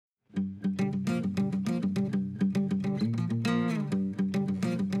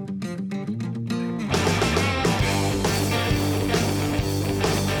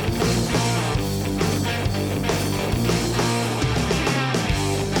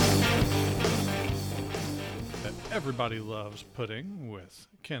Everybody Loves Pudding with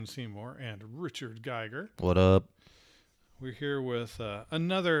Ken Seymour and Richard Geiger. What up? We're here with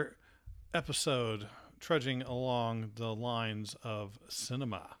another episode trudging along the lines of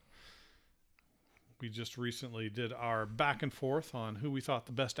cinema. We just recently did our back and forth on who we thought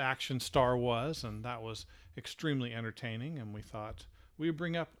the best action star was, and that was extremely entertaining. And we thought we would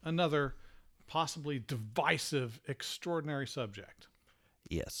bring up another possibly divisive, extraordinary subject.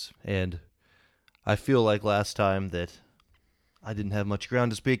 Yes, and I feel like last time that I didn't have much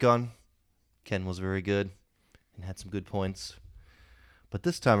ground to speak on. Ken was very good and had some good points. But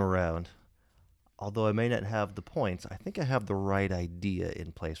this time around, although I may not have the points, I think I have the right idea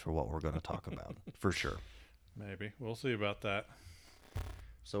in place for what we're going to talk about, for sure. Maybe. We'll see about that.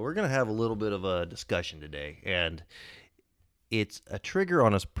 So we're going to have a little bit of a discussion today, and it's a trigger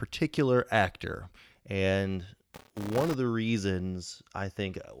on a particular actor. And one of the reasons I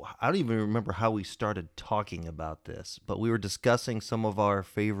don't even remember how we started talking about this, but we were discussing some of our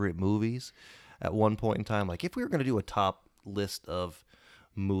favorite movies at one point in time. Like if we were going to do a top list of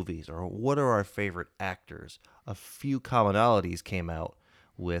movies or what are our favorite actors, a few commonalities came out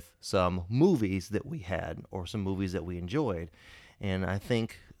with some movies that we had or some movies that we enjoyed. And I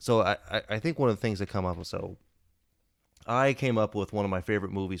think one of the things that come up, so I came up with one of my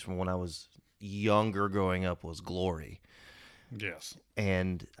favorite movies from when I was younger growing up was Glory. Yes.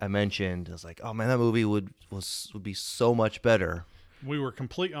 And I was like, oh man, that movie would be so much better. We were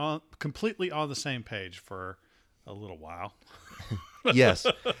completely on the same page for a little while. Yes.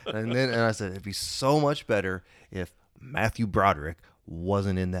 And I said it'd be so much better if Matthew Broderick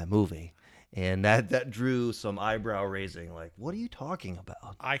wasn't in that movie. And that drew some eyebrow raising, like, what are you talking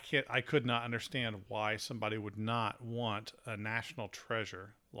about? I could not understand why somebody would not want a national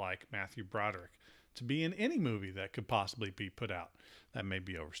treasure like Matthew Broderick to be in any movie that could possibly be put out. That may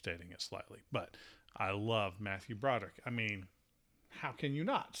be overstating it slightly, but I love Matthew Broderick. I mean, how can you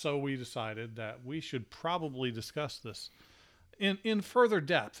not? So we decided that we should probably discuss this in further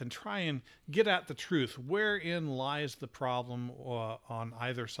depth and try and get at the truth. Wherein lies the problem on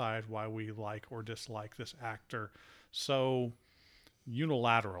either side, why we like or dislike this actor so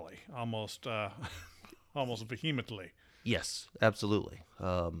unilaterally, almost almost vehemently. Yes, absolutely.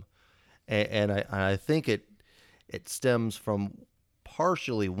 And I think it stems from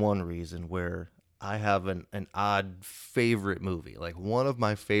partially one reason where I have an odd favorite movie. Like one of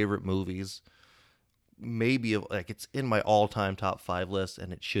my favorite movies, maybe like it's in my all-time top 5 list,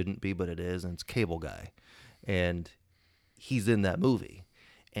 and it shouldn't be, but it is, and it's Cable Guy. And he's in that movie.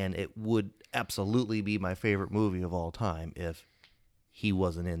 And it would absolutely be my favorite movie of all time if he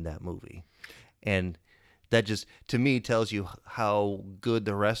wasn't in that movie. And that just, to me, tells you how good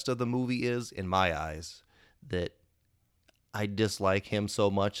the rest of the movie is in my eyes, that I dislike him so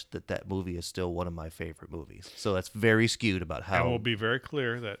much that movie is still one of my favorite movies. So that's very skewed about how... And we'll be very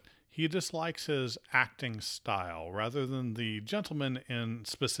clear that he dislikes his acting style rather than the gentleman in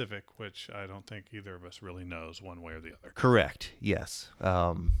specific, which I don't think either of us really knows one way or the other. Correct, yes.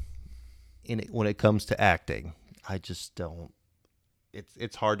 When it comes to acting, I just don't...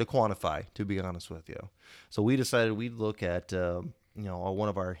 It's hard to quantify, to be honest with you. So we decided we'd look at one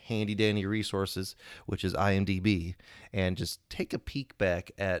of our handy dandy resources, which is IMDb, and just take a peek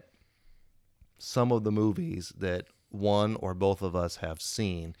back at some of the movies that one or both of us have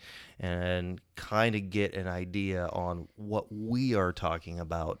seen, and kind of get an idea on what we are talking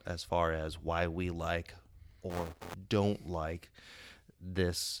about as far as why we like or don't like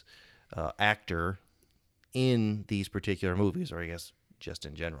this actor in these particular movies, or I guess just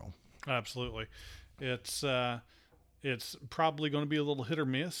in general. Absolutely. It's probably going to be a little hit or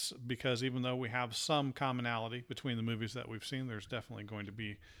miss, because even though we have some commonality between the movies that we've seen, there's definitely going to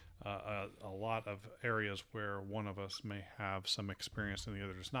be a lot of areas where one of us may have some experience and the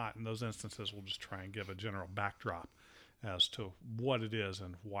other does not. In those instances, we'll just try and give a general backdrop as to what it is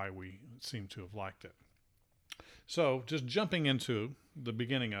and why we seem to have liked it. So just jumping into the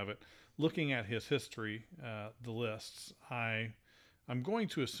beginning of it, looking at his history, the lists, I'm going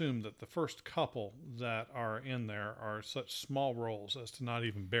to assume that the first couple that are in there are such small roles as to not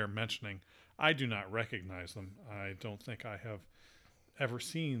even bear mentioning. I do not recognize them. I don't think I have ever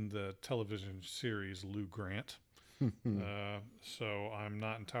seen the television series Lou Grant. So I'm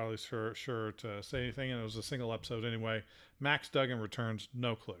not entirely sure to say anything. And it was a single episode anyway. Max Duggan Returns,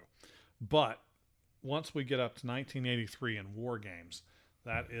 no clue. But once we get up to 1983 in War Games,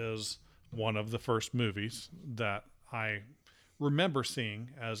 that is one of the first movies that I remember seeing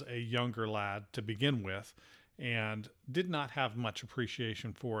as a younger lad to begin with, and did not have much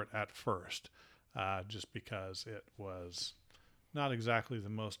appreciation for it at first, just because it was not exactly the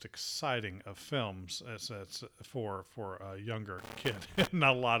most exciting of films. It's for a younger kid.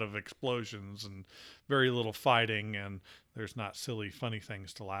 Not a lot of explosions and very little fighting, and there's not silly, funny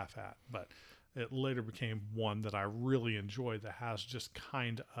things to laugh at. But it later became one that I really enjoyed that has just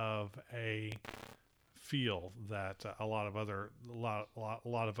kind of a feel that a lot of other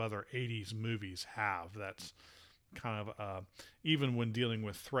 80s movies have. That's kind of even when dealing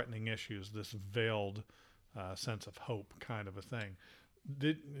with threatening issues, this veiled sense of hope kind of a thing.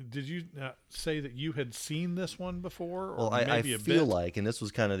 Did you say that you had seen this one before, or Well, I maybe a feel bit? like, and this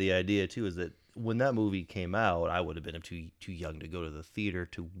was kind of the idea too, is that when that movie came out, I would have been too young to go to the theater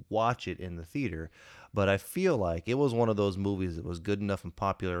to watch it in the theater. But I feel like it was one of those movies that was good enough and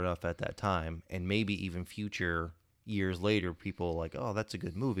popular enough at that time, and maybe even future years later, people like, oh, that's a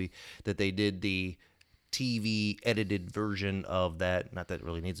good movie, that they did the TV edited version of that. Not that it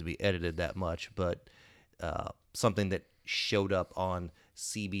really needs to be edited that much, but something that showed up on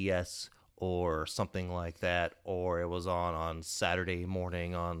CBS or something like that, or it was on Saturday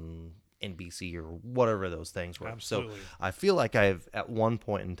morning on NBC or whatever those things were. So Absolutely. I feel like I've at one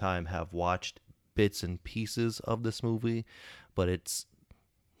point in time have watched bits and pieces of this movie, but it's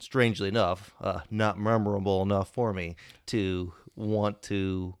strangely enough not memorable enough for me to want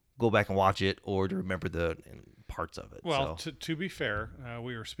to go back and watch it or to remember the parts of it. Well, So to be fair,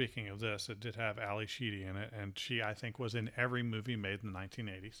 we were speaking of this. It did have Ali Sheedy in it, and she, I think, was in every movie made in the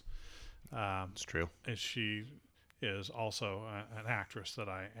 1980s. it's true. And she is also an actress that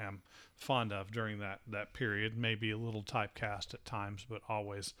I am fond of during that period. Maybe a little typecast at times, but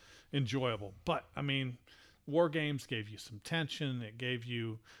always enjoyable. But I mean, War Games gave you some tension. It gave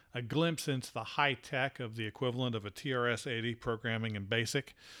you a glimpse into the high tech of the equivalent of a TRS-80 programming in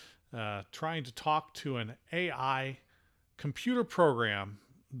BASIC. Trying to talk to an AI computer program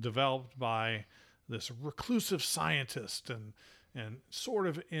developed by this reclusive scientist and sort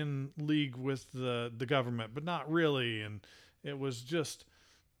of in league with the government, but not really. And it was just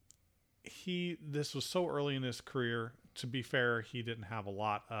this was so early in his career. To be fair, he didn't have a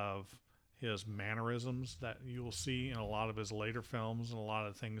lot of his mannerisms that you will see in a lot of his later films and a lot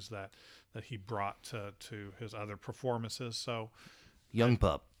of things that he brought to his other performances. So Young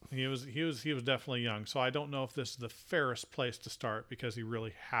pup. he was definitely young. So I don't know if this is the fairest place to start because he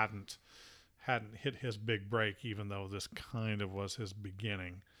really hadn't hit his big break, even though this kind of was his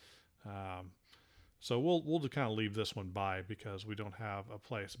beginning. Um, so we'll just kind of leave this one by because we don't have a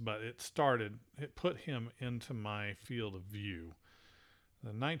place. But it put him into my field of view. The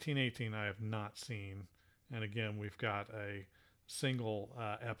 1918 I have not seen, and again we've got a single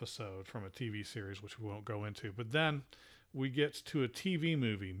episode from a TV series which we won't go into. But then we get to a TV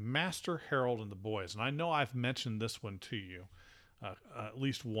movie, Master Harold and the Boys, and I know I've mentioned this one to you at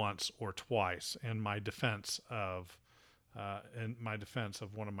least once or twice in my defense of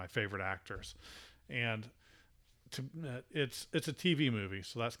one of my favorite actors, and it's a TV movie,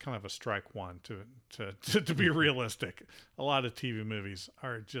 so that's kind of a strike one to be realistic. A lot of TV movies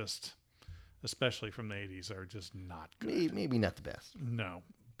are just, especially from the 80s, are just not good. Maybe not the best, No,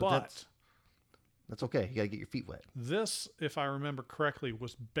 but but that's okay. You got to get your feet wet. this, if I remember correctly,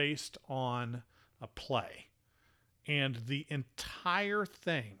 was based on a play. And the entire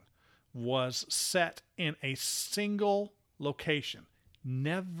thing was set in a single location,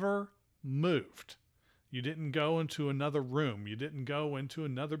 never moved. You didn't go into another room. You didn't go into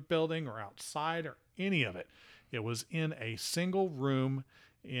another building or outside or any of it. It was in a single room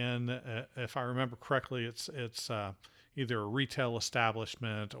in, if I remember correctly, it's either a retail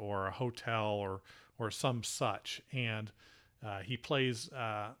establishment or a hotel or some such. And he plays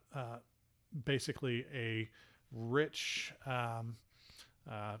basically a rich, kind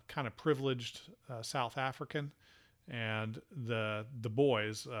of privileged South African, and the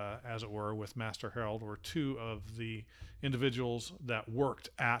boys, as it were, with Master Harold, were two of the individuals that worked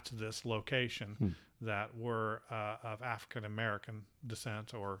at this location that were of African American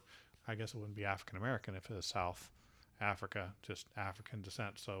descent, or I guess it wouldn't be African American if it was South Africa, just African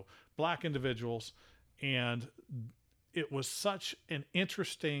descent. So black individuals, and it was such an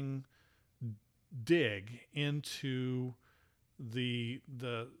interesting dig into the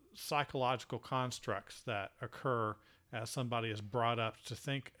psychological constructs that occur as somebody is brought up to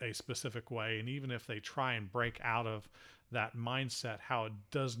think a specific way, and even if they try and break out of that mindset, how it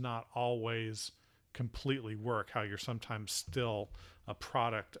does not always completely work, how you're sometimes still a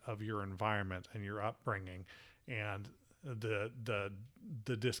product of your environment and your upbringing, and the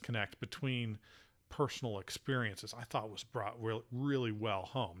disconnect between personal experiences, I thought was brought really well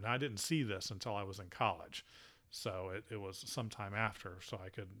home. Now, I didn't see this until I was in college, so it was sometime after, so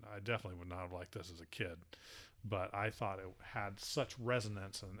I definitely would not have liked this as a kid. but I thought it had such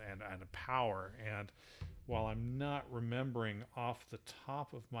resonance and a power. And while I'm not remembering off the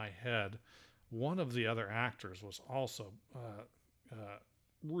top of my head, one of the other actors was also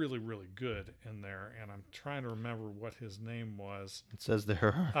really, really good in there, and I'm trying to remember what his name was. It says there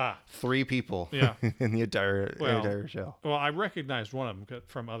are Ah, 3 people yeah. in the entire show. Well, I recognized one of them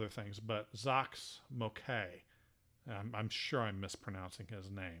from other things, but Zox Mokay. I'm sure I'm mispronouncing his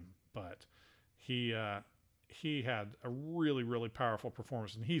name, but he had a really, really powerful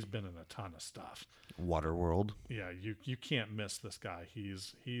performance, and he's been in a ton of stuff. Waterworld. Yeah, you can't miss this guy.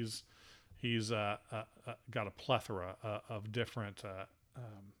 He's got a plethora of different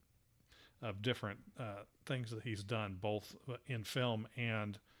things that he's done, both in film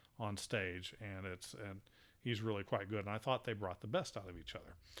and on stage, and he's really quite good. And I thought they brought the best out of each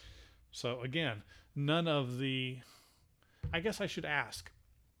other. So again, none of the. I guess I should ask: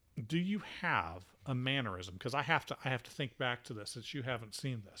 do you have a mannerism? Because I have to think back to this since you haven't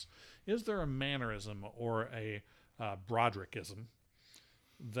seen this. Is there a mannerism or a Broderickism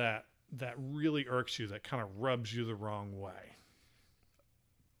that really irks you, that kind of rubs you the wrong way?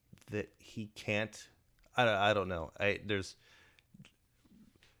 That he can't. I don't know.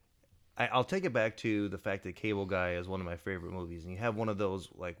 I'll take it back to the fact that Cable Guy is one of my favorite movies, and you have one of those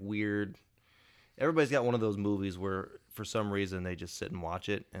like weird. Everybody's got one of those movies where for some reason they just sit and watch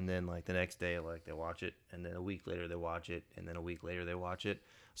it, and then like the next day like they watch it, and then a week later they watch it, and then a week later they watch it.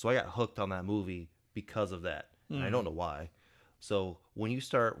 So I got hooked on that movie because of that, and I don't know why. So when you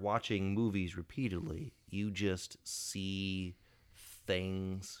start watching movies repeatedly, you just see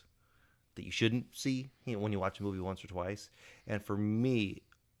things that you shouldn't see, when you watch a movie once or twice. And for me,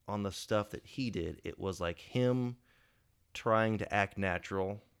 on the stuff that he did, it was like him trying to act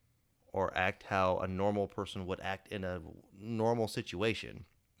natural or act how a normal person would act in a normal situation.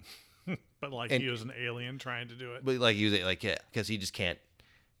 But like he was an alien trying to do it. But like he was like, yeah, because he can't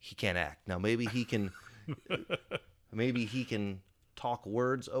act. Now maybe he can talk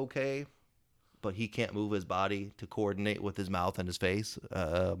words okay, but he can't move his body to coordinate with his mouth and his face.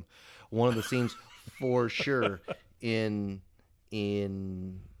 One of the scenes for sure there's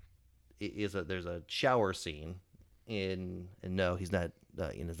a shower scene and no, he's not.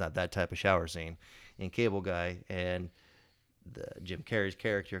 It's not that type of shower scene in Cable Guy, and Jim Carrey's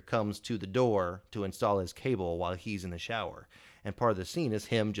character comes to the door to install his cable while he's in the shower, and part of the scene is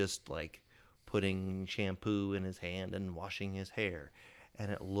him just like putting shampoo in his hand and washing his hair,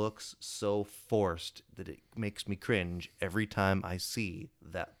 and it looks so forced that it makes me cringe every time I see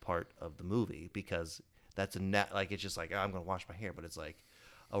that part of the movie, because that's it's just like, oh, I'm gonna wash my hair, but it's like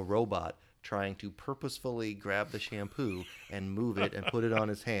a robot trying to purposefully grab the shampoo and move it and put it on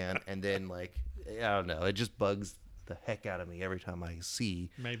his hand, and then like, I don't know, it just bugs the heck out of me every time I see.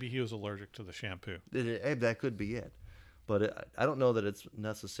 Maybe he was allergic to the shampoo. That could be it. But I don't know that it's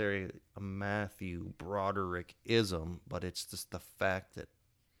necessarily a Matthew Broderick-ism, but it's just the fact that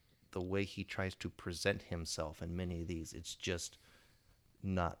the way he tries to present himself in many of these, it's just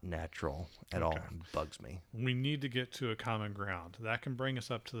not natural at all. It bugs me. We need to get to a common ground. That can bring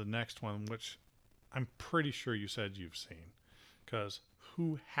us up to the next one, which I'm pretty sure you said you've seen, because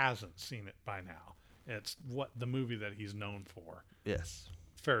who hasn't seen it by now? It's the movie that he's known for. Yes.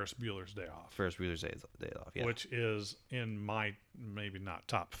 Ferris Bueller's Day Off. Ferris Bueller's Day Off, yeah. Which is in my, maybe not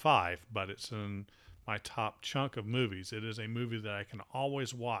top 5, but it's in my top chunk of movies. It is a movie that I can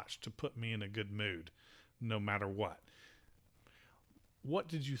always watch to put me in a good mood, no matter what. What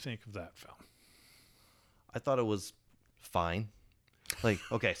did you think of that film? I thought it was fine. Like,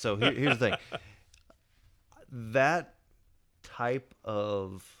 okay, so here's the thing. That type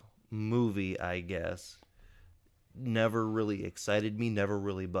of movie, I guess, never really excited me, never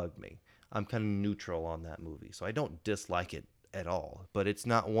really bugged me. I'm kind of neutral on that movie, so I don't dislike it at all. But it's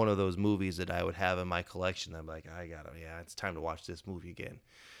not one of those movies that I would have in my collection that I'm like, it's time to watch this movie again.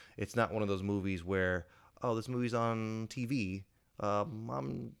 It's not one of those movies where, oh, this movie's on TV.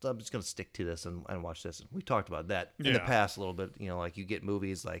 I'm just going to stick to this and watch this. We talked about that in the past a little bit. Like you get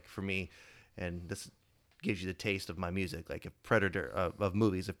movies like for me, and this gives you the taste of my music. Like if of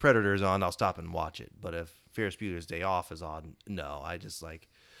movies, if Predator's on, I'll stop and watch it. But if Ferris Bueller's Day Off is on, no, I just like,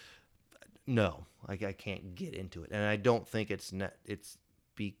 no, like I can't get into it. And I don't think it's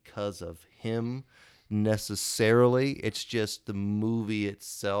because of him necessarily. It's just the movie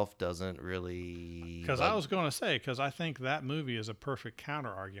itself doesn't really. Because I was going to say, because I think that movie is a perfect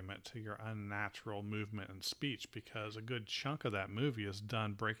counter argument to your unnatural movement and speech, because a good chunk of that movie is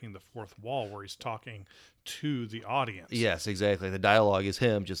done breaking the fourth wall where he's talking to the audience. Yes, exactly. The dialogue is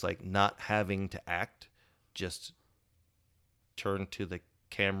him just like not having to act, just turn to the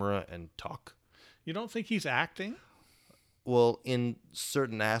camera and talk. You don't think he's acting? Well, in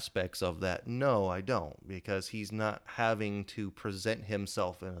certain aspects of that, no, I don't, because he's not having to present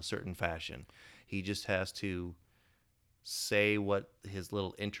himself in a certain fashion. He just has to say what his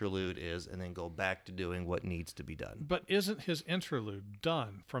little interlude is and then go back to doing what needs to be done. But isn't his interlude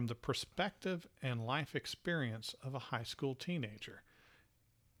done from the perspective and life experience of a high school teenager?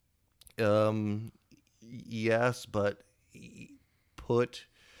 Yes, but put,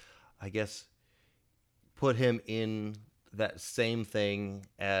 I guess, put him in that same thing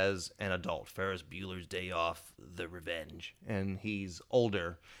as an adult. Ferris Bueller's Day Off, The Revenge, and he's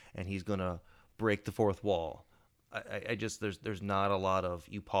older and he's gonna break the fourth wall. I just there's not a lot of,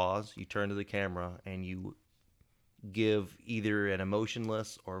 you pause, you turn to the camera, and you give either an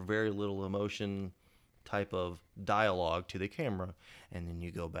emotionless or very little emotion type of dialogue to the camera, and then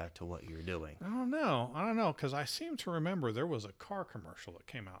you go back to what you're doing. I don't know, because I seem to remember there was a car commercial that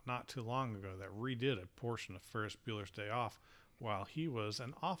came out not too long ago that redid a portion of Ferris Bueller's Day Off while he was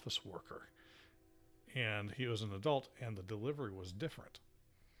an office worker. And he was an adult, and the delivery was different.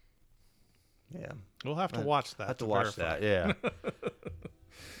 Yeah, We'll have to watch that. I have to watch that. Yeah.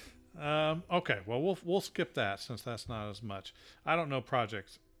 Okay, well, we'll skip that since that's not as much. I don't know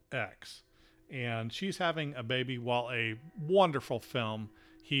Project X, and she's having a baby. While a wonderful film,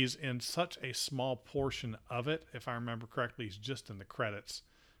 he's in such a small portion of it. If I remember correctly, he's just in the credits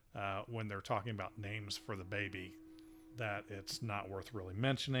when they're talking about names for the baby. That it's not worth really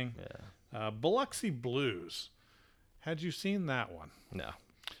mentioning. Yeah. Biloxi Blues. Had you seen that one? No.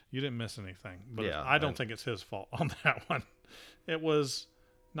 You didn't miss anything, but Yeah, I don't think it's his fault on that one. It was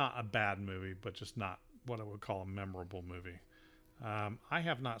not a bad movie, but just not what I would call a memorable movie. I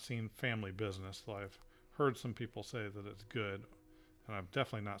have not seen Family Business, though I've heard some people say that it's good, and I've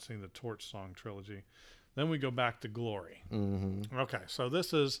definitely not seen the Torch Song trilogy. Then we go back to Glory. Mm-hmm. Okay, so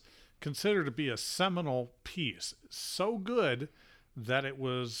this is considered to be a seminal piece. So good that it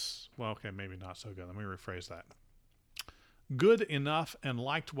was, well, okay, maybe not so good. Let me rephrase that. Good enough and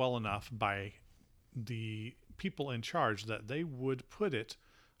liked well enough by the people in charge that they would put it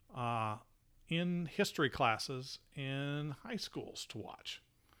in history classes in high schools to watch.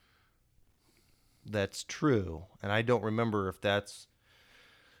 That's true, and I don't remember if that's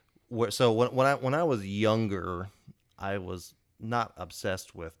what. So when I was younger, I was not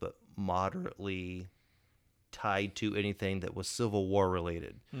obsessed with, but moderately tied to anything that was Civil War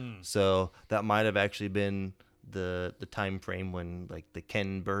related. So that might have actually been the time frame when like the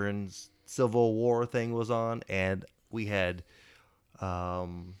Ken Burns Civil War thing was on, and we had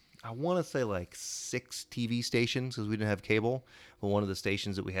I want to say like 6 TV stations because we didn't have cable, but one of the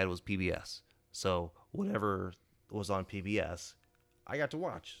stations that we had was PBS. So whatever was on PBS, I got to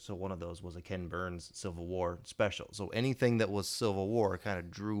watch. So one of those was a Ken Burns Civil War special. So anything that was Civil War kind of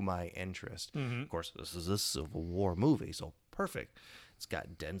drew my interest. Mm-hmm. Of course, this is a Civil War movie, so perfect. It's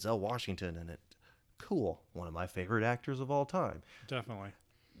got Denzel Washington in it. Cool. One of my favorite actors of all time. Definitely.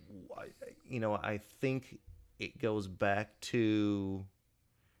 I think it goes back to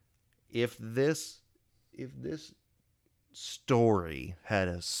if this story had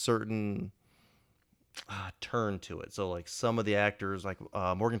a certain turn to it. So like some of the actors, like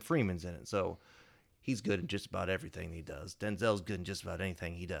Morgan Freeman's in it, so he's good in just about everything he does. Denzel's good in just about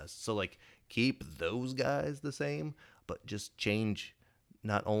anything he does. So like keep those guys the same, but just change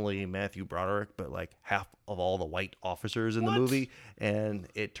not only Matthew Broderick, but like half of all the white officers in the movie, and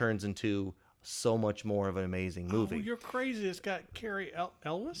it turns into so much more of an amazing movie. Oh, you're crazy. It's got Cary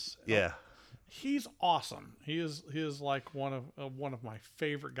Elwes. Yeah. He's awesome. He is like one of my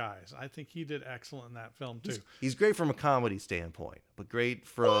favorite guys. I think he did excellent in that film too. He's great from a comedy standpoint, but great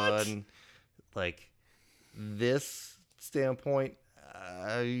from like this standpoint.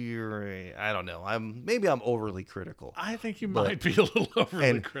 I don't know. I'm overly critical. I think you might be a little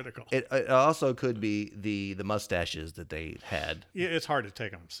overly critical. It also could be the mustaches that they had. Yeah, it's hard to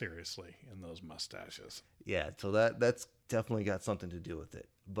take them seriously in those mustaches. Yeah, so that's definitely got something to do with it.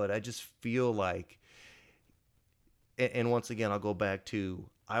 But I just feel like, and once again, I'll go back to,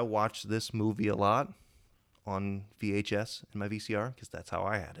 I watched this movie a lot on VHS in my VCR because that's how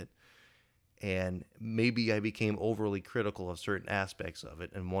I had it. And maybe I became overly critical of certain aspects of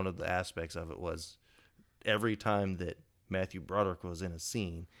it. And one of the aspects of it was every time that Matthew Broderick was in a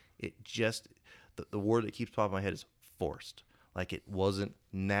scene, it just, the word that keeps popping in my head is forced. Like it wasn't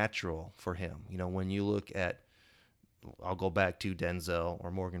natural for him. When you look at, I'll go back to Denzel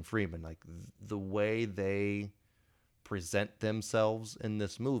or Morgan Freeman, like the way they present themselves in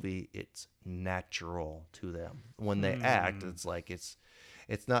this movie, it's natural to them. When they act, it's like it's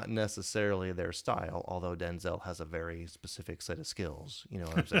not necessarily their style, although Denzel has a very specific set of skills. You know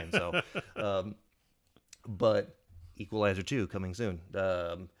what I'm saying? So But Equalizer 2 coming soon.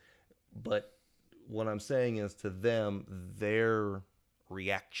 But what I'm saying is, to them, their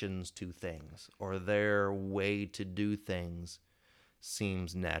reactions to things or their way to do things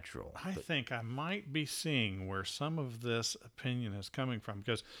seems natural. I But think I might be seeing where some of this opinion is coming from.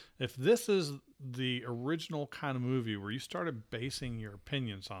 Because if this is the original kind of movie where you started basing your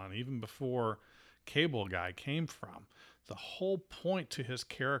opinions on, even before Cable Guy came from, the whole point to his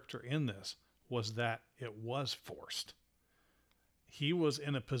character in this was that it was forced. He was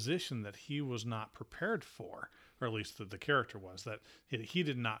in a position that he was not prepared for, or at least the character was, that he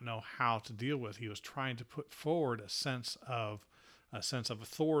did not know how to deal with. He was trying to put forward a sense of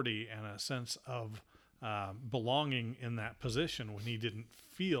authority and a sense of belonging in that position when he didn't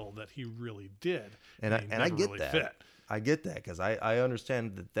feel that he really did, and he I never get really that. fit. I get that because I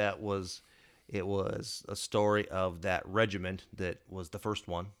understand that it was a story of that regiment that was the first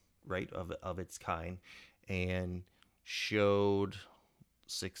one, right, of its kind, and showed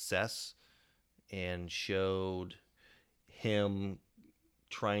success and showed him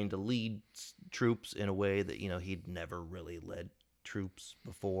trying to lead troops in a way that he'd never really led troops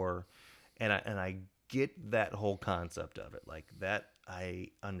before, and I get that whole concept of it, like that I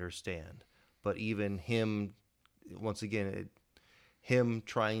understand. But even him, once again, him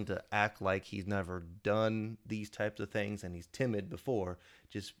trying to act like he's never done these types of things and he's timid before,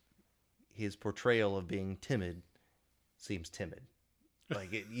 just his portrayal of being timid seems timid.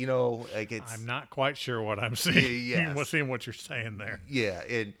 Like like I'm it's not quite sure what I'm seeing. yes, Seeing what you're saying there. yeah.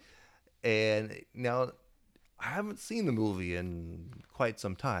 And now I haven't seen the movie in quite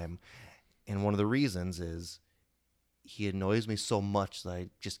some time, and one of the reasons is he annoys me so much that I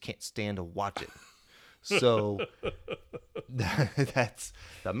just can't stand to watch it. So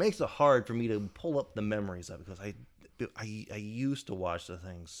that makes it hard for me to pull up the memories of it, because I used to watch the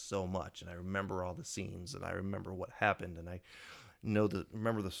thing so much, and I remember all the scenes, and I remember what happened, and I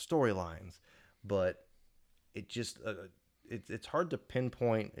remember the storylines, but it just it's hard to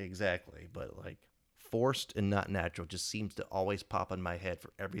pinpoint exactly, but like forced and not natural just seems to always pop in my head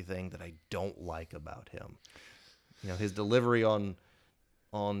for everything that I don't like about him. His delivery on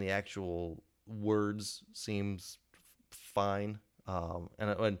the actual words seems fine.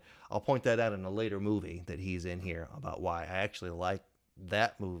 And I'll point that out in a later movie that he's in here about why I actually like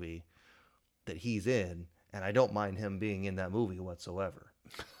that movie that he's in, and I don't mind him being in that movie whatsoever.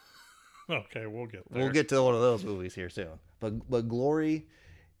 Okay, we'll get there. We'll get to one of those movies here soon. But Glory,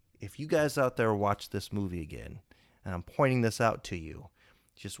 if you guys out there watch this movie again, and I'm pointing this out to you,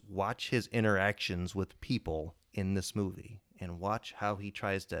 just watch his interactions with people in this movie and watch how he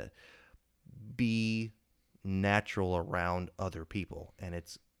tries to be natural around other people, and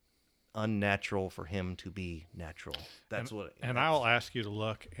it's unnatural for him to be natural. And I'll ask you to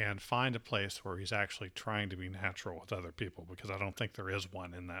look and find a place where he's actually trying to be natural with other people, because I don't think there is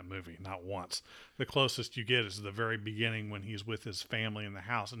one in that movie, not once. The closest you get is the very beginning when he's with his family in the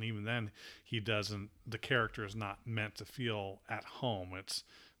house, and even then the character is not meant to feel at home. It's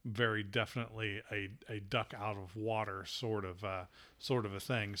very definitely a duck out of water sort of a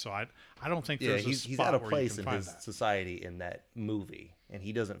thing. So I don't think there's a spot he's out of where place you can in find his that. society in that movie, and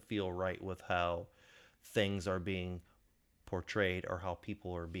he doesn't feel right with how things are being portrayed or how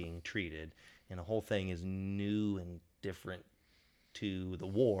people are being treated, and the whole thing is new and different to the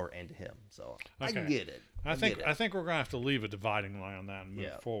war and to him. So I Okay. get it. I get it. think we're gonna have to leave a dividing line on that and move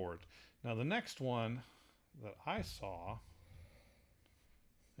Yeah. forward. Now the next one that I saw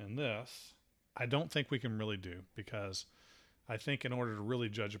in this, I don't think we can really do, because I think in order to really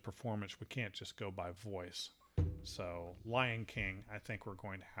judge a performance, we can't just go by voice. So Lion King, I think we're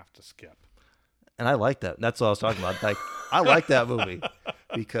going to have to skip. And I like that. That's what I was talking about. Like, I like that movie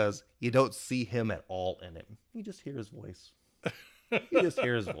because you don't see him at all in it. You just hear his voice. You just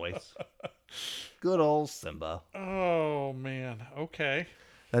hear his voice. Good old Simba. Oh man. Okay.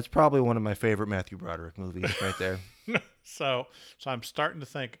 That's probably one of my favorite Matthew Broderick movies right there. So I'm starting to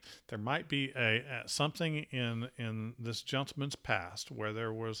think there might be a something in this gentleman's past where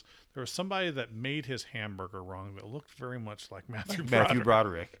there was somebody that made his hamburger wrong that looked very much like Matthew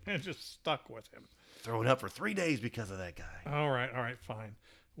Broderick. and just stuck with him. Throwing up for 3 days because of that guy. All right, fine.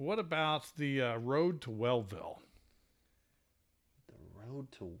 What about the Road to Wellville? The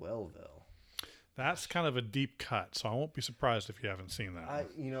Road to Wellville. That's kind of a deep cut, so I won't be surprised if you haven't seen that.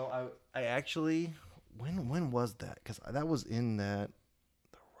 I actually, when was that? Because that was in that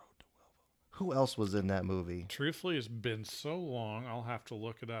The Road to Wellville. Who else was in that movie? Truthfully, it's been so long, I'll have to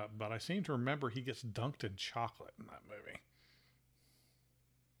look it up. But I seem to remember he gets dunked in chocolate in that movie.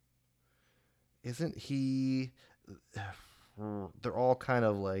 Isn't he? They're all kind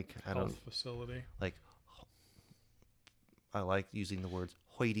of like Health facility. like I like using the words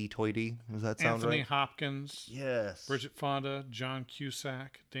hoity-toity. Does that sound Anthony right? Hopkins, Yes. Bridget Fonda, John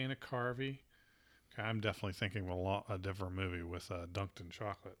Cusack, Dana Carvey. Okay, I'm definitely thinking of a different movie with Dunkin'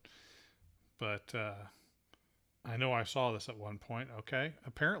 Chocolate. But I know I saw this at one point. Okay.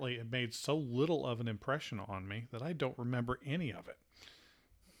 Apparently, it made so little of an impression on me that I don't remember any of it.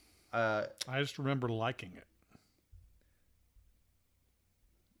 Uh, I just remember liking it.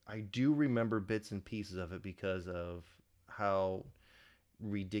 I do remember bits and pieces of it because of how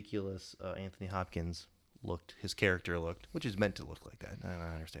ridiculous Anthony Hopkins looked, his character looked, which is meant to look like that. And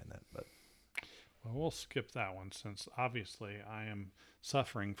I understand that, but Well, we'll skip that one since obviously I am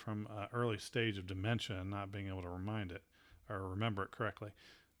suffering from an early stage of dementia and not being able to remind it or remember it correctly.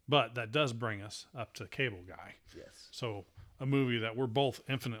 But that does bring us up to Cable Guy. yes. So, a movie that we're both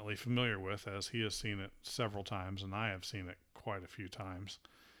infinitely familiar with, as he has seen it several times and I have seen it quite a few times.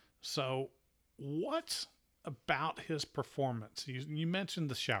 So, what about his performance? You mentioned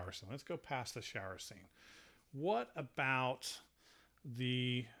the shower scene. Let's go past the shower scene. What about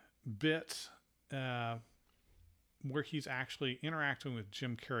the bit uh, where he's actually interacting with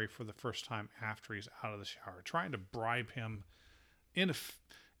Jim Carrey for the first time after he's out of the shower, trying to bribe him in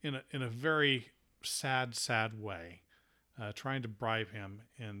a very sad way, trying to bribe him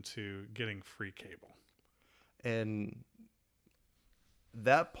into getting free cable. And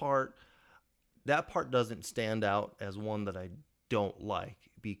that part doesn't stand out as one that I don't like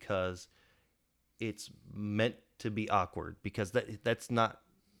because it's meant to be awkward because that's not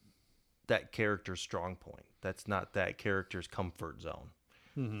that character's strong point. That's not that character's comfort zone.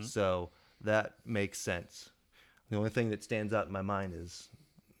 Mm-hmm. So that makes sense. The only thing that stands out in my mind is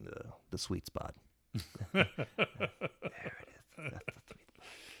the sweet spot. There it is. That's the sweet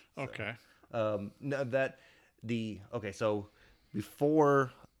spot. Okay. No, okay. So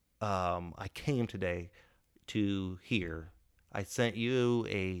before I came today to here, I sent you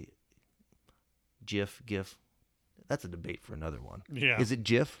a GIF. That's a debate for another one. Yeah. Is it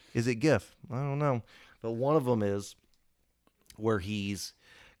GIF? Is it GIF? I don't know. But one of them is where he's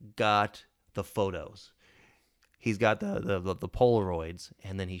got the photos. He's got the Polaroids,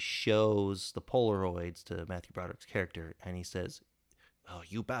 and then he shows the Polaroids to Matthew Broderick's character, and he says, "Oh,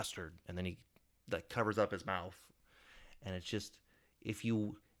 you bastard!" And then he like covers up his mouth, and it's just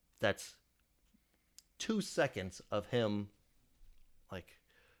that's 2 seconds of him like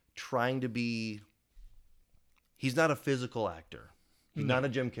trying to be. He's not a physical actor. He's not a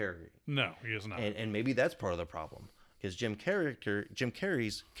Jim Carrey. No, he is not. And maybe that's part of the problem. Because Jim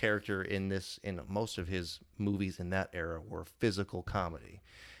Carrey's character in most of his movies in that era were physical comedy.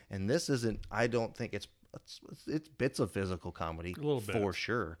 And this isn't, I don't think it's bits of physical comedy A little bit. for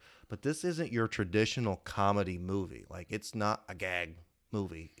sure. But this isn't your traditional comedy movie. Like it's not a gag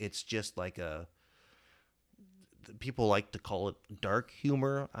movie. It's just like people like to call it dark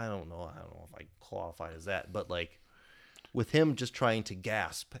humor. I don't know if I qualify as that, but like with him just trying to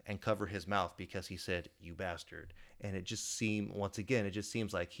gasp and cover his mouth because he said "you bastard," and it just seems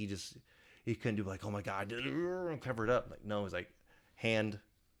like he couldn't do like, oh my god, cover it up. Like no, it was like hand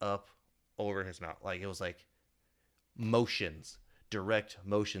up over his mouth. Like it was like direct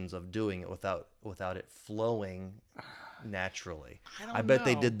motions of doing it without it flowing naturally. I bet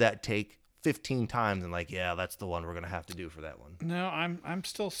they did that take 15 times and like, yeah, that's the one we're gonna have to do for that one. No, I'm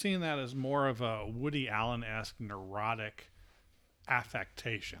still seeing that as more of a Woody Allen-esque neurotic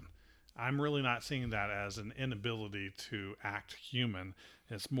affectation. I'm really not seeing that as an inability to act human.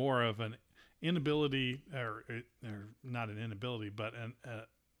 It's more of an inability, or not an inability, but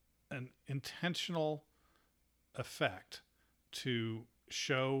an intentional effect to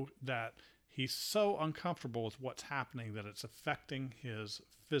show that he's so uncomfortable with what's happening that it's affecting his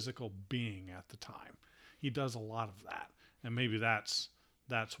physical being at the time. He does a lot of that, and maybe that's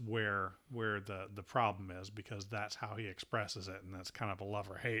where the problem is, because that's how he expresses it, and that's kind of a love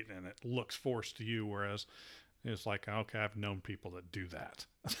or hate, and it looks forced to you, whereas it's like, okay, I've known people that do that.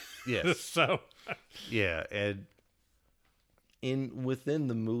 Yes. So yeah, and within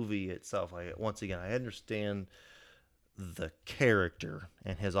the movie itself, I understand the character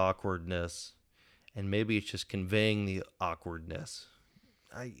and his awkwardness, and maybe it's just conveying the awkwardness.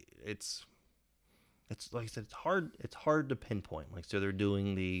 It's like I said, it's hard to pinpoint. Like, so they're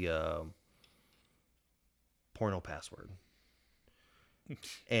doing the porno password,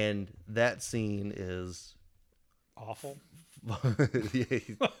 and that scene is awful. Yeah,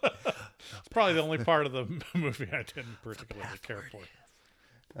 It's probably the only part of the movie I didn't particularly care for.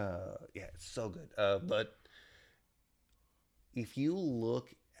 yeah, it's so good. But if you look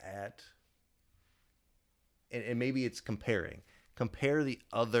at, and maybe it's compare the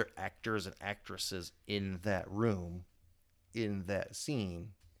other actors and actresses in that room in that scene,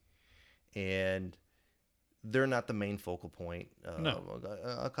 and they're not the main focal point. No.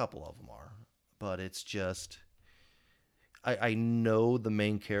 A couple of them are, but it's just I know the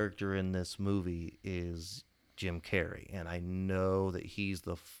main character in this movie is Jim Carrey, and I know that he's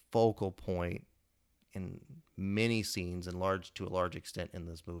the focal point in many scenes, and to a large extent in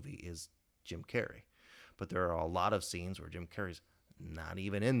this movie is Jim Carrey. But there are a lot of scenes where Jim Carrey's not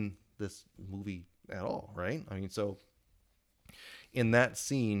even in this movie at all, right? I mean, so in that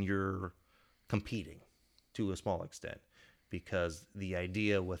scene, you're competing to a small extent because the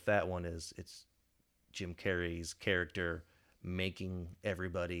idea with that one is it's Jim Carrey's character making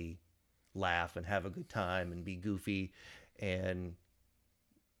everybody laugh and have a good time and be goofy, and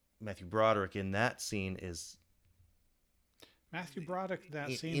Matthew Broderick in that scene is Matthew Broderick,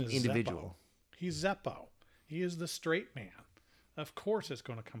 that scene is individual. Zeppo. He's Zeppo. He is the straight man. Of course it's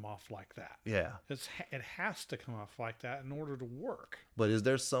going to come off like that. Yeah. It has to come off like that in order to work. But is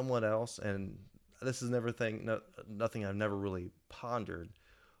there someone else, and this is nothing I've never really pondered,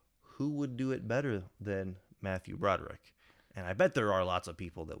 who would do it better than Matthew Broderick? And I bet there are lots of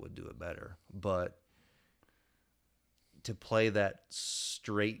people that would do it better. But to play that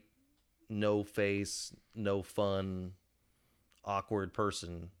straight, no face, no fun, awkward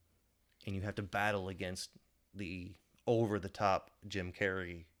person, and you have to battle against the over-the-top Jim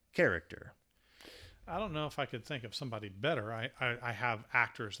Carrey character. I don't know if I could think of somebody better. I have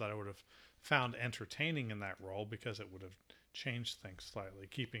actors that I would have found entertaining in that role because it would have changed things slightly.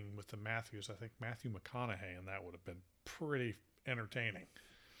 Keeping with the Matthews, I think Matthew McConaughey in that would have been pretty entertaining.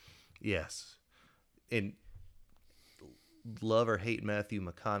 Yes. And love or hate Matthew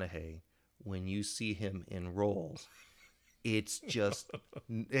McConaughey, when you see him in roles, it's just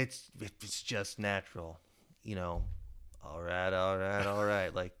it's just natural, you know. All right.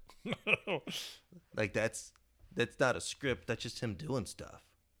 Like that's not a script. That's just him doing stuff.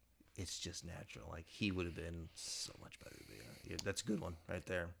 It's just natural. Like he would have been so much better. Yeah, that's a good one right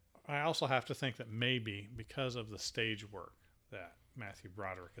there. I also have to think that maybe because of the stage work that Matthew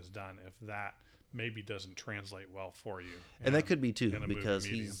Broderick has done, if that maybe doesn't translate well for you, and that could be too, because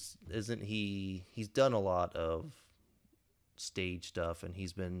he's done a lot of stage stuff, and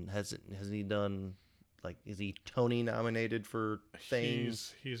hasn't he done, like, is he Tony nominated for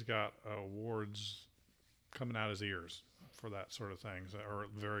things? He's got awards coming out his ears for that sort of things, or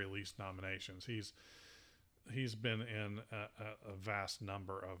at the very least nominations. He's been in a vast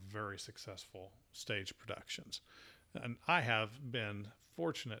number of very successful stage productions, and I have been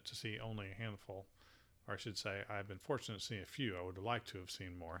fortunate to see only a handful, or I should say I've been fortunate to see a few. I would have liked to have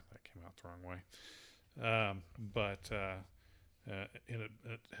seen more. That came out the wrong way. But it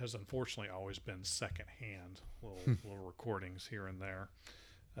has unfortunately always been secondhand, little recordings here and there.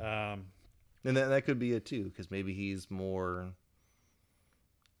 And that could be it too, because maybe he's more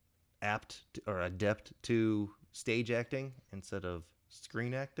adept to stage acting instead of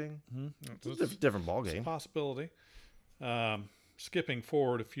screen acting. Mm-hmm. It's a different ballgame. It's a possibility. Skipping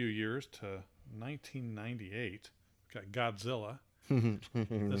forward a few years to 1998, got Godzilla.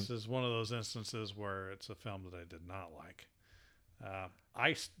 This is one of those instances where it's a film that I did not like.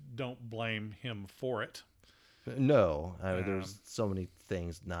 I don't blame him for it. No, there's so many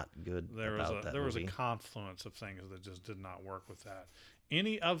things not good about that There was movie. a confluence of things that just did not work with that.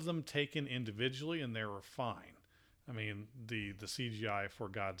 Any of them taken individually, and they were fine. I mean, the CGI for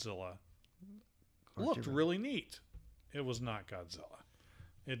Godzilla looked really neat. It was not Godzilla.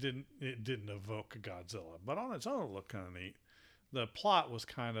 It didn't evoke Godzilla, but on its own it looked kind of neat. The plot was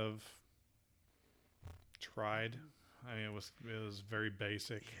kind of tried. I mean, it was very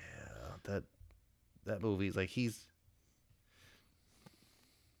basic. Yeah, that movie's like, he's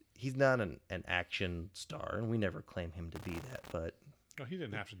not an action star, and we never claim him to be that, but he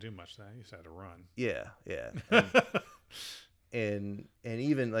didn't have to do much. He just had to run. Yeah. And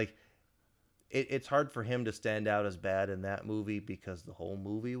even like it's hard for him to stand out as bad in that movie because the whole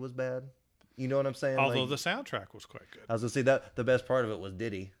movie was bad. You know what I'm saying? Although the soundtrack was quite good. I was gonna say that the best part of it was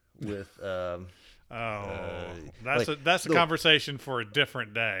Diddy with that's a conversation for a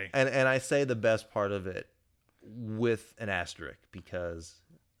different day. And I say the best part of it with an asterisk, because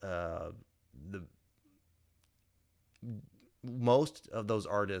most of those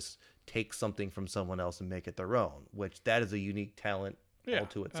artists take something from someone else and make it their own, which that is a unique talent all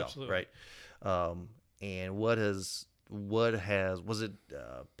to itself, absolutely. right? And was it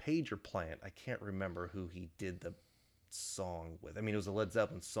Page or Plant? I can't remember who he did the song with. I mean, it was a Led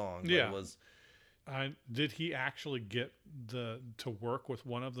Zeppelin song, but it was. Did he actually get to work with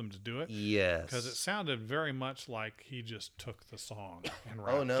one of them to do it? Yes, because it sounded very much like he just took the song and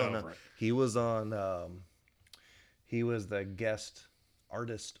rapped over it. He was on He was the guest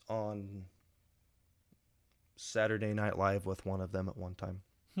artist on Saturday Night Live with one of them at one time.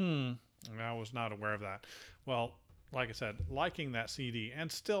 I was not aware of that. Well, like I said, liking that CD, and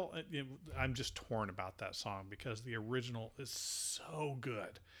still, I'm just torn about that song because the original is so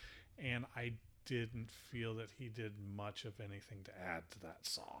good, and I didn't feel that he did much of anything to add to that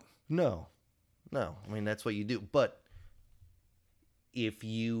song. No. I mean, that's what you do. But if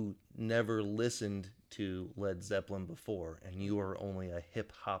you never listened to Led Zeppelin before and you are only a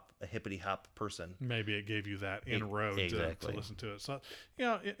hippity hop person, maybe it gave you that inroad exactly. to listen to it. So,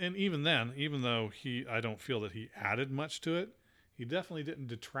 and even then, even though I don't feel that he added much to it, he definitely didn't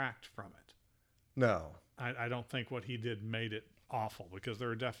detract from it. No. I don't think what he did made it awful, because there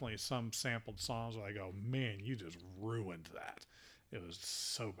are definitely some sampled songs where I go, man, you just ruined that. It was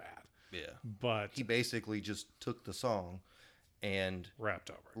so bad. Yeah. But he basically just took the song and rapped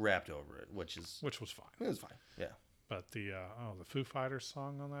over it, which was fine. It was fine, yeah. But the Foo Fighters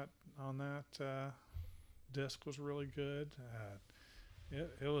song on that disc was really good.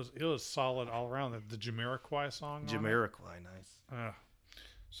 It was solid all around. The Jamiroquai song. Jamiroquai, nice.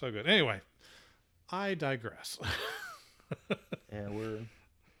 So good. Anyway, I digress. Yeah,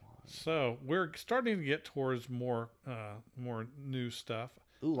 we're starting to get towards more new stuff.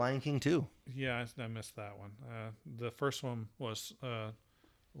 Ooh, Lion King 2. Yeah, I missed that one. The first one was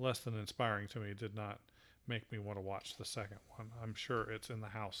less than inspiring to me. It did not make me want to watch the second one. I'm sure it's in the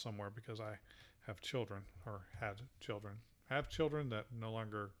house somewhere because I have children, or had children. Have children that no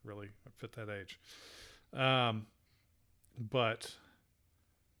longer really fit that age. But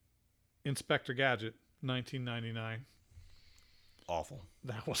Inspector Gadget, 1999. Awful.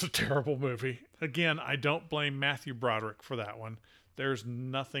 That was a terrible movie. Again, I don't blame Matthew Broderick for that one. There's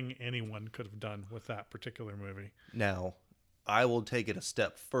nothing anyone could have done with that particular movie. Now, I will take it a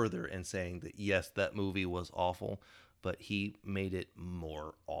step further in saying that, yes, that movie was awful, but he made it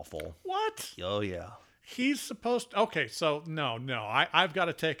more awful. What? Oh, yeah. He's supposed to... Okay, so no. I've got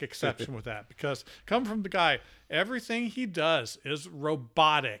to take exception with that, because come from the guy, everything he does is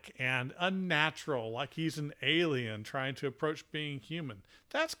robotic and unnatural, like he's an alien trying to approach being human.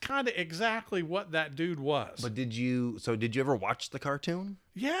 That's kind of exactly what that dude was. But did you ever watch the cartoon?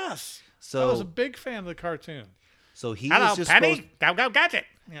 Yes. So I was a big fan of the cartoon. So he Hello, was just Penny. Go Gadget.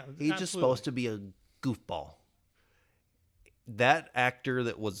 Yeah, he's just supposed to be a goofball. That actor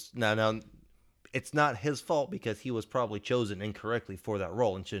that was now it's not his fault, because he was probably chosen incorrectly for that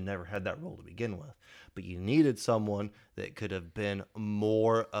role and should have never had that role to begin with. But you needed someone that could have been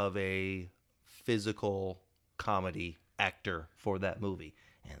more of a physical comedy actor for that movie.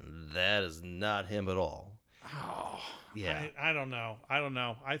 And that is not him at all. Oh, yeah. I don't know.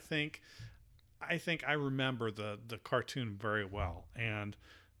 I think I remember the cartoon very well. And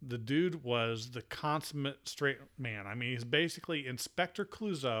the dude was the consummate straight man. I mean, he's basically Inspector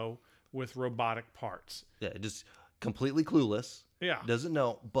Clouseau with robotic parts. Yeah, just completely clueless. Yeah. Doesn't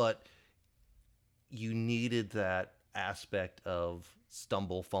know, but you needed that aspect of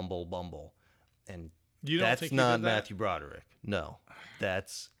stumble, fumble, bumble. And that's not Matthew Broderick. No.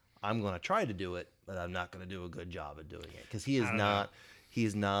 I'm going to try to do it, but I'm not going to do a good job at doing it, because he is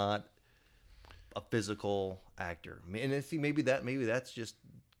not a physical actor. And see, maybe that's just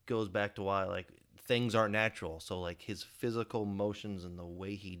goes back to why, like, things aren't natural. So, like, his physical motions and the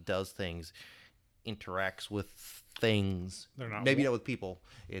way he does things interacts with things. They're not maybe not with people.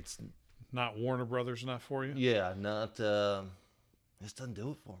 It's not Warner Brothers enough for you. Yeah, not. This doesn't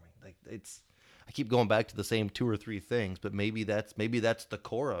do it for me. Like, I keep going back to the same 2 or 3 things, but maybe that's the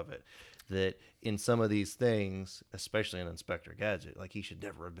core of it. That in some of these things, especially in Inspector Gadget, like, he should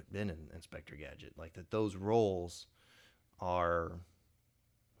never have been in Inspector Gadget. Like, that those roles are.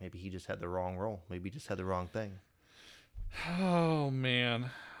 Maybe he just had the wrong role. Maybe he just had the wrong thing. Oh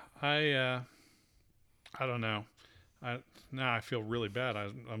man, I don't know. Now I feel really bad.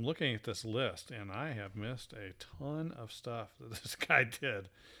 I'm looking at this list, and I have missed a ton of stuff that this guy did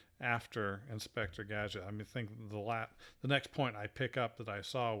after Inspector Gadget. I mean, think the next point I pick up that I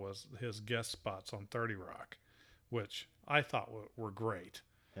saw was his guest spots on 30 Rock, which I thought were great.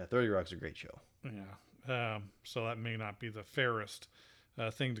 Yeah, 30 Rock's a great show. Yeah. So that may not be the fairest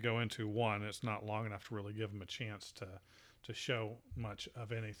thing to go into. One, it's not long enough to really give him a chance to show much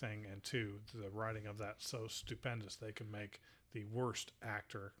of anything, and two, the writing of that so stupendous they can make the worst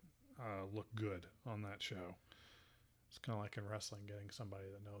actor look good on that show. It's kind of like in wrestling, getting somebody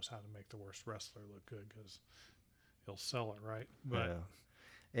that knows how to make the worst wrestler look good, because he'll sell it, right? But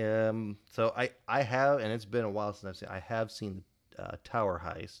yeah. So I have, and it's been a while since I have seen Tower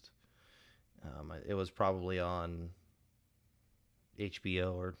Heist. It was probably on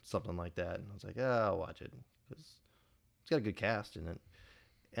HBO or something like that, and I was like, I'll watch it, because It's got a good cast in it,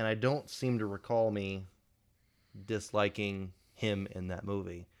 and I don't seem to recall me disliking him in that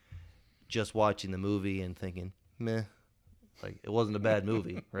movie. Just watching the movie and thinking, meh, like it wasn't a bad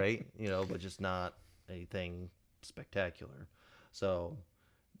movie, right? But just not anything spectacular. So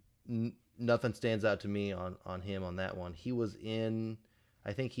nothing stands out to me on him on that one. He was in,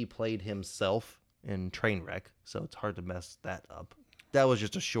 I think he played himself in Trainwreck, so it's hard to mess that up. That was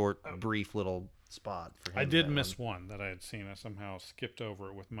just a short, brief little spot for him. I did miss one that I had seen. I somehow skipped over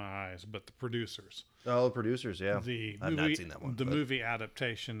it with my eyes, but The Producers. Oh, The Producers, yeah. I've not seen that one. The movie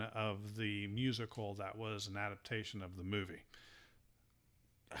adaptation of the musical that was an adaptation of the movie.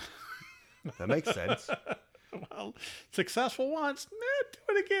 That makes sense. Well, successful once,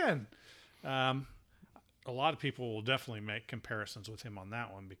 do it again. A lot of people will definitely make comparisons with him on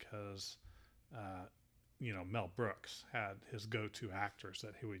that one because, Mel Brooks had his go-to actors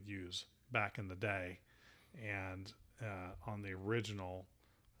that he would use back in the day. And on the original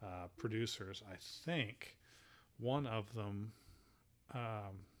Producers, I think one of them,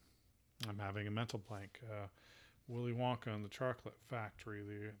 I'm having a mental blank, Willy Wonka and the Chocolate Factory,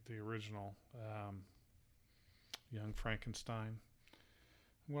 the original Young Frankenstein.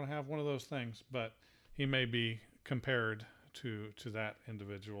 I'm going to have one of those things, but he may be compared to that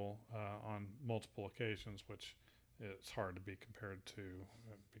individual on multiple occasions, which it's hard to be compared to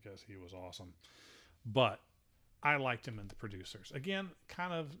because he was awesome. But I liked him in The Producers. Again,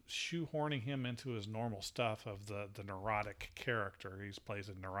 kind of shoehorning him into his normal stuff of the neurotic character. He plays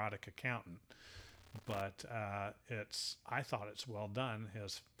a neurotic accountant. But I thought it's well done.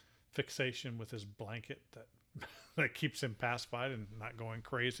 His fixation with his blanket that keeps him pacified and not going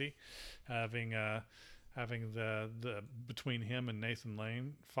crazy, having the between him and Nathan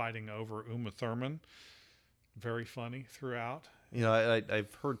Lane fighting over Uma Thurman, very funny throughout.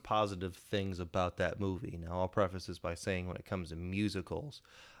 I've heard positive things about that movie. Now, I'll preface this by saying when it comes to musicals,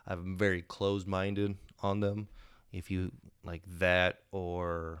 I'm very closed-minded on them. If you like that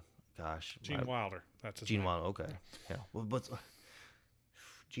or, gosh. Gene Wilder. That's his Gene name. Wilder, okay. Yeah. Well, but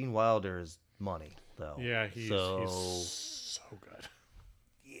Gene Wilder is money, though. Yeah, he's so good.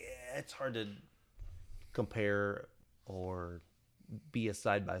 Yeah, it's hard to compare or be a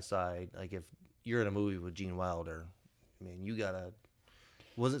side-by-side. Like, if you're in a movie with Gene Wilder, I mean, you gotta.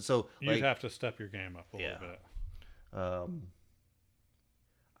 Wasn't so. You'd have to step your game up a little bit.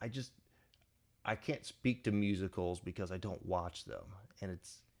 I can't speak to musicals because I don't watch them, and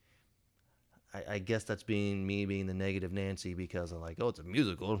I guess that's being the negative Nancy because I'm like, oh, it's a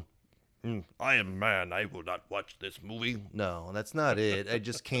musical. I am man. I will not watch this movie. No, that's not it. I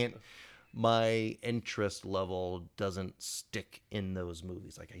just can't. My interest level doesn't stick in those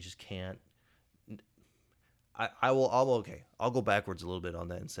movies. Like, I just can't. I'll go backwards a little bit on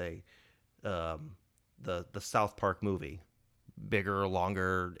that and say the South Park movie, bigger,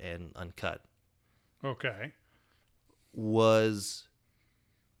 longer, and uncut. Okay. Was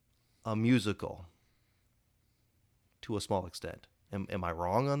a musical to a small extent. Am I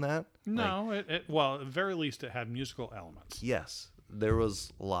wrong on that? No, well, at the very least, it had musical elements. Yes. There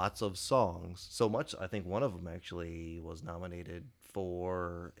was lots of songs. So much, I think one of them actually was nominated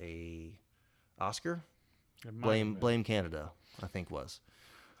for a Oscar. Blame Canada, I think was.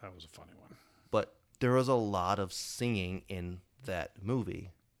 That was a funny one. But there was a lot of singing in that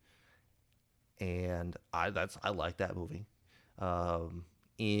movie. And I like that movie.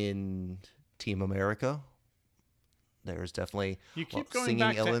 In Team America, there's definitely you keep going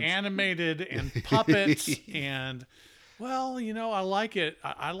back to animated and puppets and well, I like it.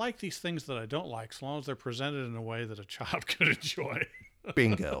 I like these things that I don't like, so long as they're presented in a way that a child could enjoy.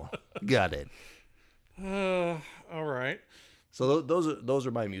 Bingo, got it. All right. So those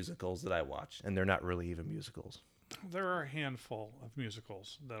are my musicals that I watch, and they're not really even musicals. There are a handful of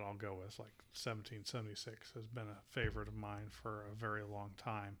musicals that I'll go with. Like 1776 has been a favorite of mine for a very long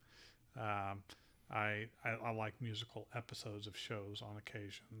time. I like musical episodes of shows on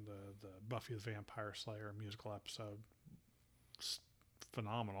occasion. The Buffy the Vampire Slayer musical episode,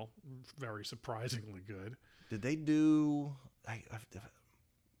 phenomenal, very surprisingly good. Did they do?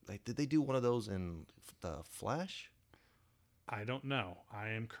 Did they do one of those in the Flash? I don't know. I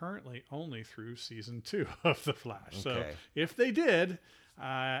am currently only through season 2 of The Flash. Okay. So if they did,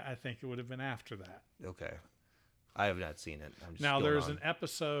 I think it would have been after that. Okay. I have not seen it. I'm just now, there's an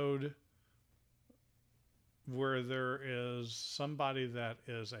episode where there is somebody that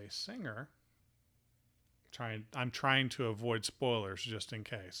is a singer. I'm trying to avoid spoilers just in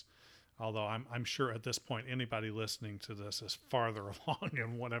case. Although I'm sure at this point anybody listening to this is farther along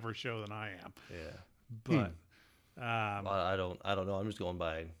in whatever show than I am. Yeah. But I don't know. I'm just going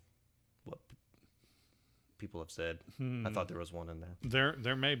by what people have said. I thought there was one in there.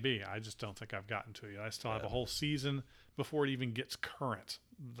 There may be. I just don't think I've gotten to it yet. I still have a whole season before it even gets current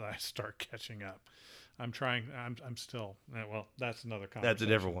that I start catching up. I'm trying. I'm still. Well, that's another conversation. That's a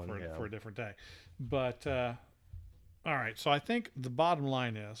different one for a different day. But all right. So I think the bottom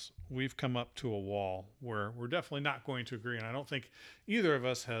line is we've come up to a wall where we're definitely not going to agree, and I don't think either of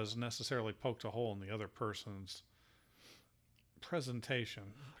us has necessarily poked a hole in the other person's presentation.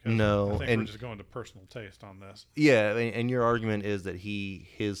 No, I think and we're just going to personal taste on this. yeah, and your argument is that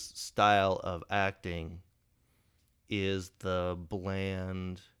his style of acting is the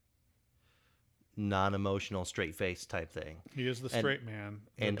bland, non-emotional, straight-faced type thing. He is the straight man,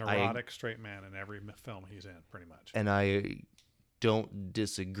 the and neurotic straight man in every film he's in, pretty much. And I don't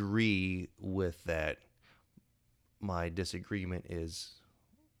disagree with that. My disagreement is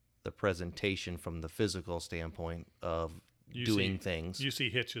the presentation from the physical standpoint of doing things. You see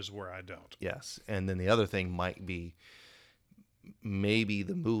hitches where I don't. Yes. And then the other thing might be maybe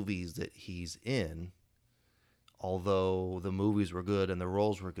the movies that he's in, although the movies were good and the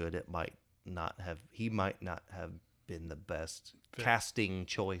roles were good, he might not have been the best casting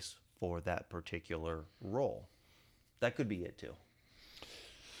choice for that particular role. That could be it too.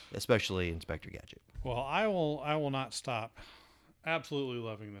 Especially Inspector Gadget. Well, I will not stop absolutely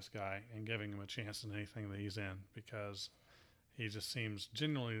loving this guy and giving him a chance in anything that he's in, because he just seems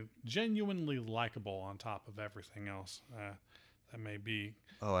genuinely likable on top of everything else. That may be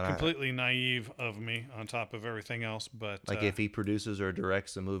completely naive of me on top of everything else, but if he produces or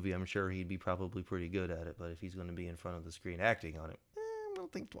directs a movie, I'm sure he'd be probably pretty good at it. But if he's going to be in front of the screen acting on it, I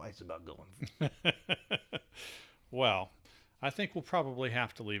don't think twice about going. Well, I think we'll probably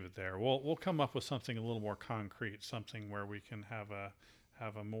have to leave it there. We'll come up with something a little more concrete, something where we can have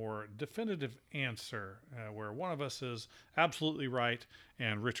a more definitive answer, where one of us is absolutely right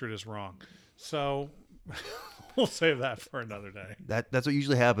and Richard is wrong. So we'll save that for another day. That's what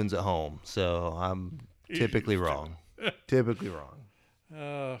usually happens at home. So I'm typically wrong. Typically wrong.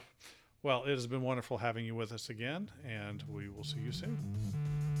 Well, it has been wonderful having you with us again, and we will see you soon.